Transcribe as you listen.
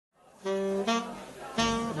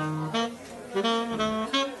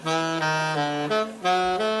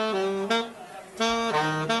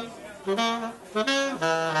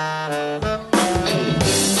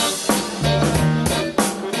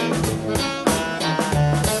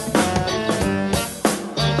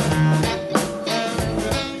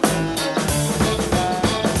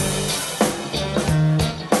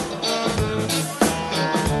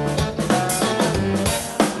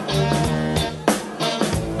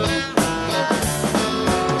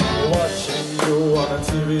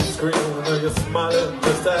TV screen, and you're smiling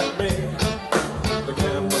just at me. The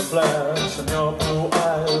camera flash in your blue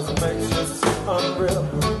eyes makes you so unreal.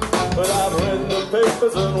 But I've read the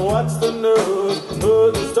papers and watched the news,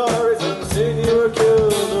 heard the stories and seen you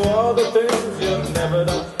accused of all the things you've never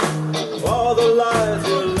done, all the lies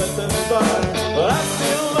you let them by. But I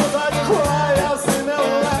still know I'd cry, I've seen them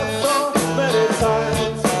laugh so many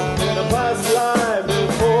times in a past life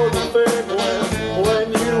before the thing when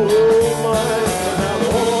you were mine. And now the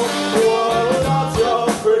whole world loves your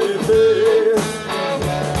pretty face.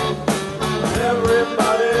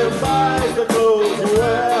 Everybody buys the clothes you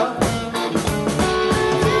wear.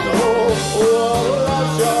 The whole world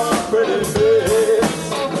loves your pretty face.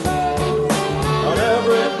 And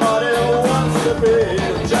everybody wants to be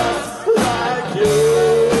just like you.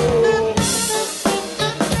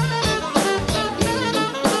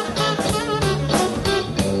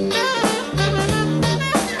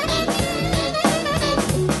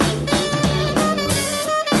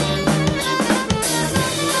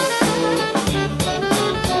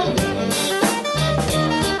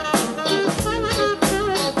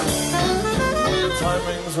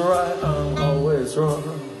 Timing's right, I'm always wrong.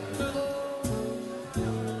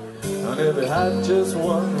 And if it had just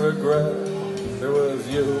one regret, it was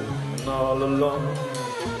you and all along.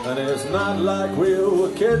 And it's not like we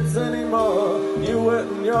were kids anymore. You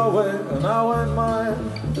went your way and I went mine.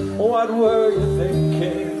 What were you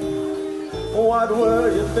thinking? What were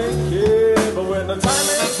you thinking? But when the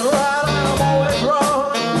timing's right, I'm always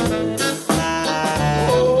wrong.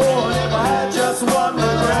 Oh, and if I had just one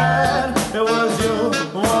regret, it was you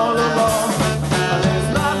all along. And it's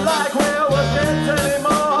not like we were kids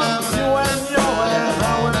anymore. You went your way and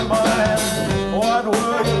I went mine. What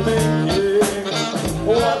were you thinking?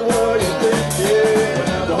 What were you thinking?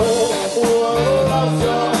 When the whole world loves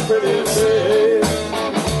your pretty face.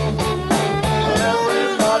 And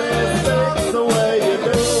everybody thinks the way you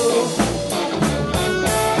do.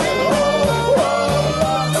 And the whole world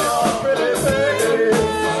loves your pretty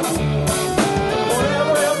face. And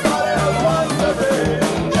everybody wants to be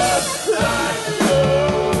just like you.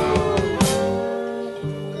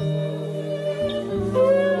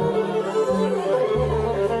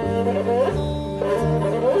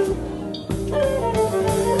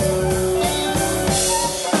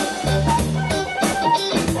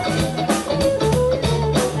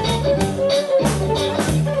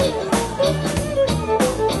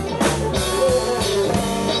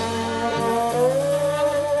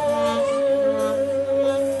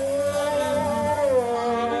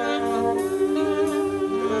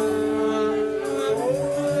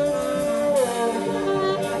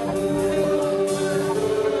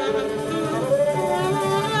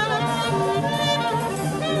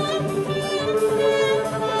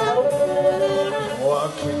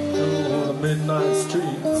 Walking through the midnight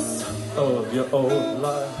streets of your old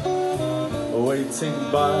life, waiting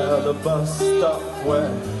by the bus stop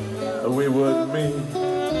where we would meet.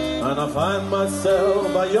 And I find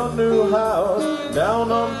myself by your new house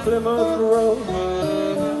down on Plymouth Road,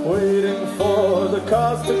 waiting for the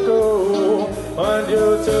cars to go and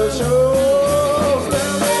you to show.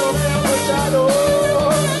 Standing in the shadow,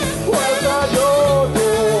 where's that your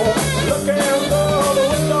door? Looking for the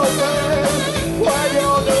window frame, where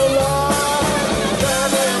your new light.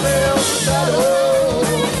 Standing in the shadow,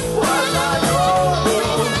 where's that your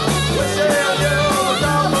door? Wishing you would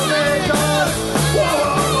come for me, 'cause whoa,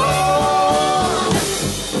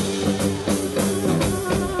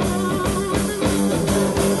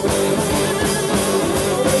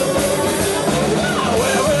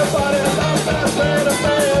 everybody loves that face to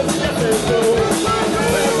face, yes they do.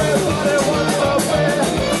 Everybody wants to be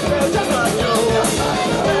just like you.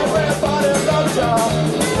 Everybody loves you.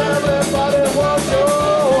 Everybody wants you.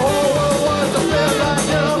 Wants to feel like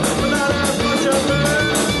you. Now that's what you mean.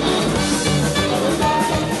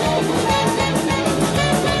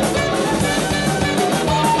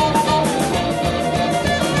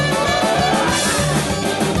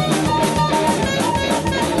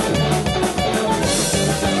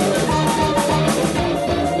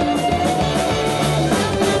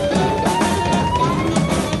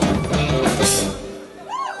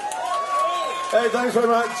 Hey, thanks very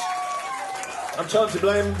much. I'm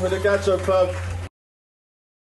Chancery with the Gadjo Club.